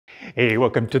Hey,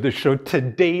 welcome to the show.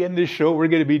 Today in the show, we're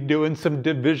going to be doing some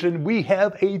division. We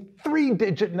have a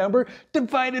 3-digit number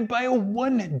divided by a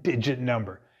 1-digit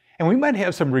number. And we might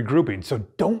have some regrouping, so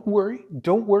don't worry.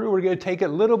 We're going to take it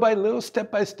little by little,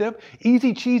 step by step,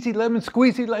 easy cheesy lemon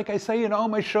squeezy, like I say in all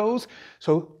my shows.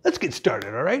 So let's get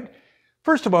started, all right?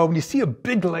 First of all, when you see a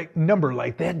big number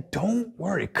like that, don't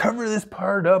worry. Cover this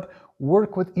part up.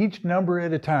 Work with each number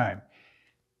at a time.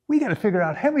 We got to figure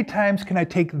out how many times can I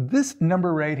take this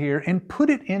number right here and put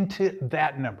it into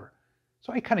that number.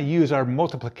 So I kind of use our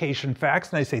multiplication facts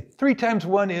and I say 3 times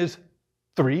 1 is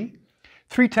 3.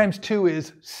 3 times 2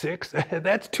 is 6.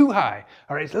 That's too high.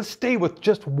 All right, so let's stay with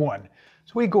just 1.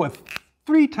 So we go with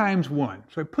 3 times 1.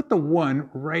 So I put the 1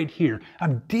 right here.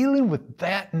 I'm dealing with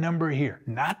that number here.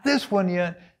 Not this one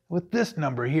yet, with this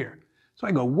number here. So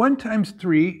I go 1 times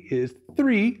 3 is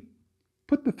 3.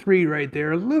 Put the 3 right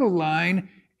there, a little line,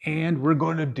 and we're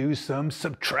going to do some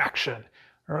subtraction.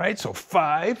 All right, so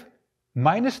 5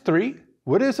 minus 3,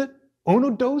 what is it?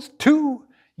 Uno, dos, 2.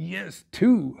 Yes,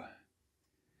 2.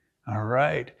 All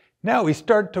right, now we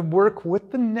start to work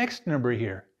with the next number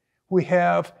here. We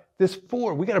have this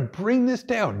 4. We got to bring this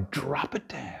down. Drop it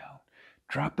down.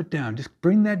 Drop it down. Just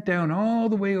bring that down all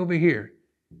the way over here.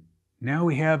 Now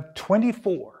we have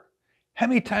 24. How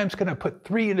many times can I put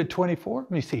 3 into 24?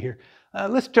 Let me see here.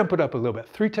 Let's jump it up a little bit.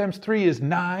 3 times 3 is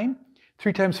 9.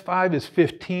 3 times 5 is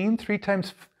 15. 3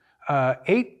 times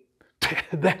 8,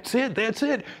 that's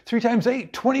it. 3 times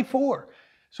 8, 24.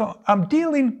 So I'm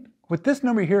dealing with this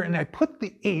number here, and I put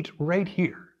the 8 right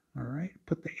here. All right,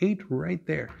 put the 8 right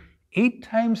there. 8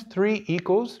 times 3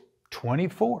 equals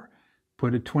 24.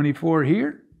 Put a 24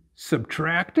 here,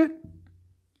 subtract it.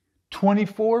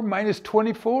 24 minus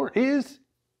 24 is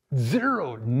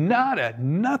 0, nada,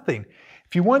 nothing.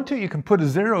 If you want to, you can put a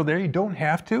 0 there. You don't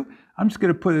have to. I'm just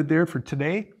going to put it there for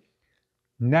today.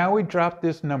 Now we drop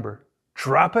this number.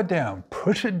 Drop it down.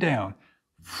 Push it down.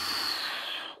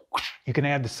 You can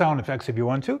add the sound effects if you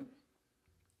want to.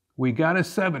 We got a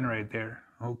 7 right there.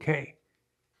 Okay.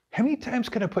 How many times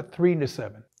can I put 3 into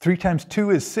 7? 3 times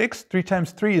 2 is 6. 3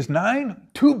 times 3 is 9.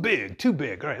 Too big, too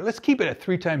big. All right, let's keep it at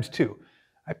 3 times 2.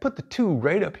 I put the 2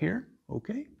 right up here.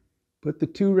 Okay. Put the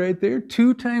 2 right there.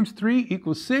 2 times 3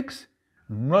 equals 6.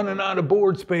 I'm running out of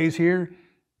board space here.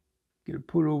 Get it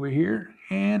put over here.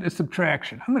 And a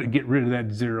subtraction. I'm going to get rid of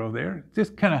that 0 there.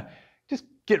 Just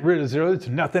get rid of 0. It's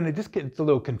nothing. It just gets a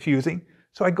little confusing.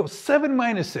 So I go 7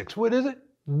 minus 6. What is it?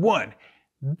 1.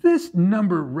 This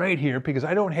number right here, because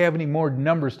I don't have any more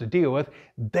numbers to deal with,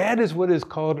 that is what is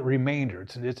called a remainder.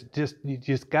 It's just, you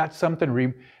just got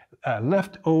something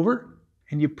left over,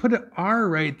 and you put an R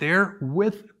right there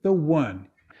with the 1.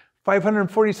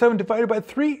 547 divided by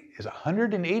 3 is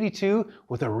 182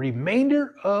 with a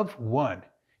remainder of 1.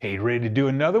 Hey, you ready to do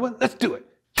another one? Let's do it.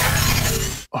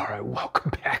 All right,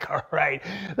 welcome back. All right,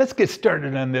 let's get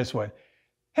started on this one.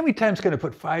 How many times can I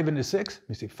put 5 into 6? Let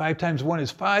me see. 5 times 1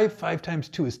 is 5. 5 times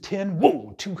 2 is 10.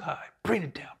 Whoa, too high. Bring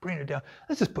it down, bring it down.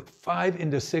 Let's just put 5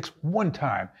 into 6 one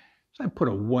time. So I put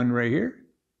a 1 right here.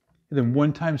 And then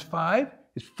 1 times 5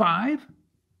 is 5.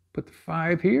 Put the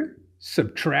 5 here.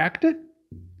 Subtract it.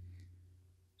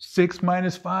 6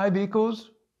 minus 5 equals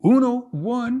uno,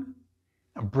 1.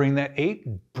 Now bring that 8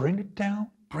 and bring it down.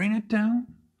 Bring it down.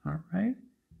 All right.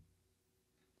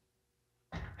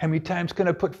 How many times can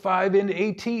I put 5 into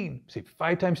 18? See,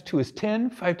 5 times 2 is 10.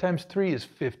 5 times 3 is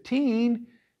 15.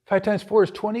 5 times 4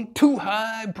 is 20. Too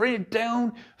high. Bring it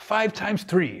down. 5 times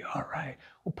 3. All right.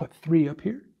 We'll put 3 up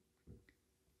here.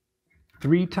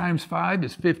 3 times 5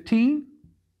 is 15.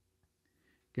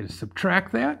 Got to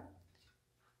subtract that.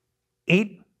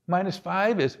 8 minus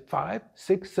 5 is 5.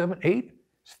 6, 7, 8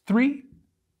 is 3.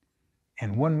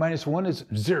 And 1 minus 1 is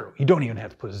 0. You don't even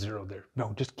have to put a 0 there.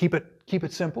 No, just keep it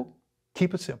simple.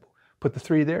 Keep it simple. Put the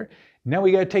 3 there. Now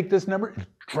we got to take this number and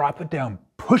drop it down.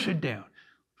 Push it down.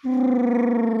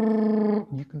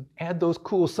 You can add those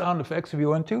cool sound effects if you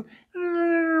want to.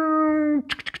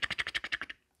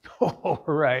 All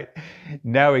right.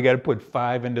 Now we got to put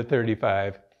 5 into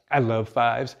 35. I love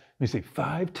 5s. Let me see.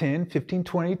 5, 10, 15,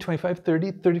 20, 25,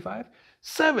 30, 35.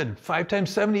 7. 5 times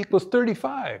 7 equals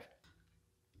 35.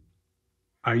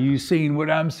 Are you seeing what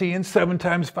I'm seeing? 7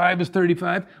 times 5 is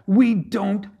 35. We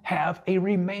don't have a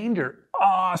remainder.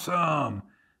 Awesome.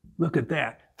 Look at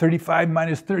that. 35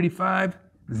 minus 35,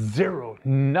 0,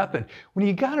 nothing. When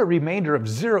you got a remainder of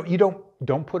 0, you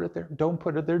don't put it there. Don't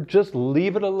put it there. Just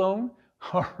leave it alone.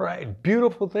 All right,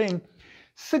 beautiful thing.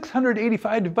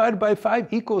 685 divided by 5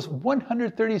 equals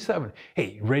 137.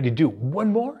 Hey, you ready to do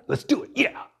one more? Let's do it.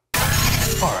 Yeah.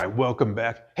 All right, welcome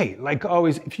back. Hey, like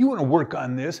always, if you want to work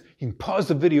on this, you can pause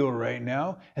the video right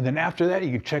now, and then after that,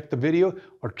 you can check the video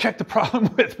or check the problem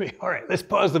with me. All right, let's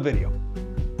pause the video.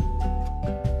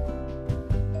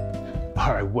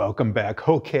 All right, welcome back.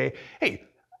 Okay, hey,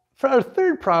 for our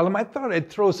third problem, I thought I'd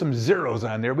throw some zeros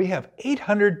on there. We have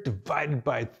 800 divided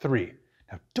by 3.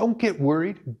 Now, don't get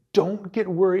worried. Don't get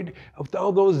worried with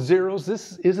all those zeros.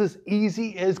 This is as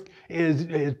easy as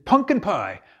pumpkin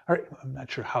pie. All right, I'm not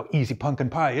sure how easy pumpkin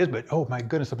pie is, but oh my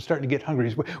goodness, I'm starting to get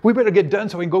hungry. We better get done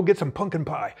so we can go get some pumpkin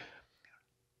pie.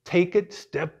 Take it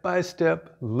step by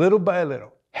step, little by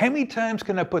little. How many times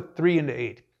can I put 3 into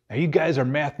 8? Now, you guys are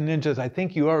math ninjas. I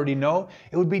think you already know.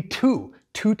 It would be 2.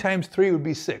 2 times 3 would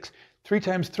be 6. 3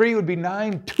 times 3 would be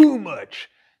 9. Too much.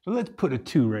 So let's put a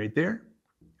 2 right there.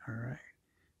 All right.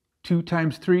 2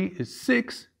 times 3 is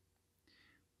 6.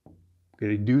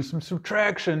 Gonna do some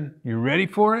subtraction. You ready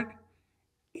for it?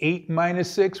 8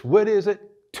 minus 6, what is it?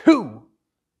 2.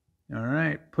 All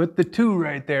right, put the 2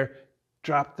 right there.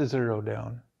 Drop the 0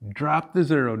 down. Drop the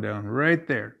 0 down right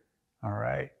there. All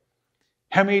right.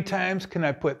 How many times can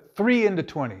I put 3 into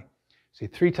 20? See,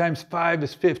 3 times 5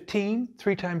 is 15.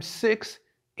 3 times 6,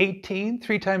 18.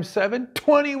 3 times 7,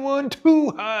 21.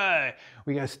 Too high.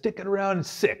 We got to stick it around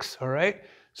 6, all right?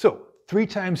 So 3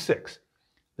 times 6.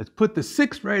 Let's put the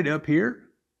 6 right up here.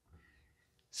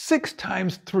 6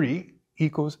 times 3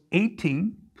 equals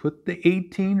 18. Put the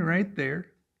 18 right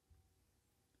there.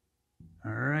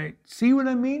 All right, see what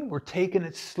I mean? We're taking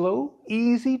it slow,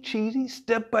 easy, cheesy,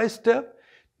 step by step.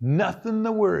 Nothing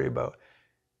to worry about.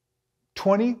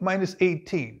 20 minus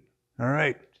 18. All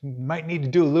right, you might need to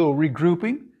do a little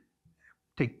regrouping.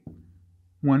 Take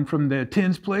 1 from the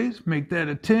tens place, make that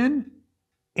a 10.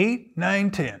 8,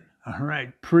 9, 10. All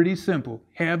right, pretty simple.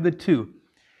 Have the 2.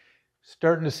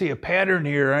 Starting to see a pattern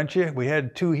here, aren't you? We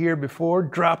had 2 here before.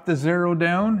 Drop the 0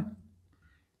 down.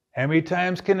 How many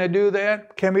times can I do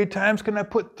that? How many times can I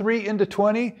put 3 into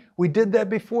 20? We did that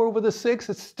before with a 6.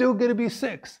 It's still going to be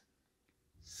 6.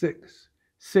 6.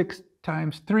 6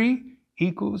 times 3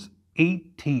 equals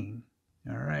 18.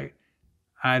 All right.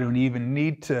 I don't even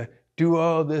need to do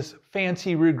all this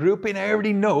fancy regrouping. I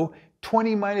already know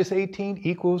 20 minus 18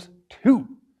 equals 2.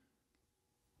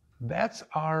 That's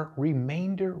our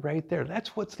remainder right there.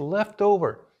 That's what's left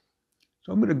over.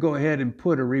 So I'm going to go ahead and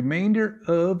put a remainder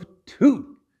of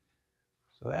 2.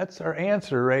 So that's our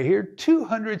answer right here,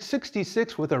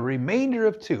 266 with a remainder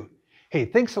of 2. Hey,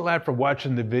 thanks a lot for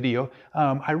watching the video.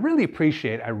 I really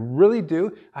appreciate it. I really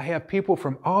do. I have people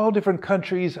from all different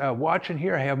countries watching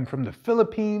here. I have them from the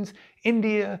Philippines,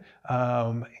 India,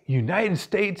 United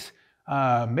States,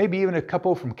 maybe even a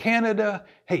couple from Canada.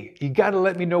 Hey, you got to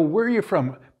let me know where you're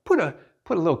from. Put a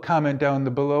little comment down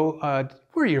below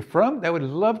where you're from. I would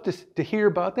love to hear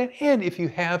about that, and if you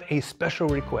have a special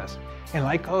request. And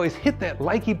like always, hit that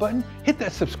likey button, hit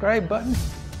that subscribe button,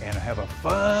 and have a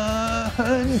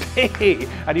fun day.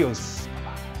 Adios.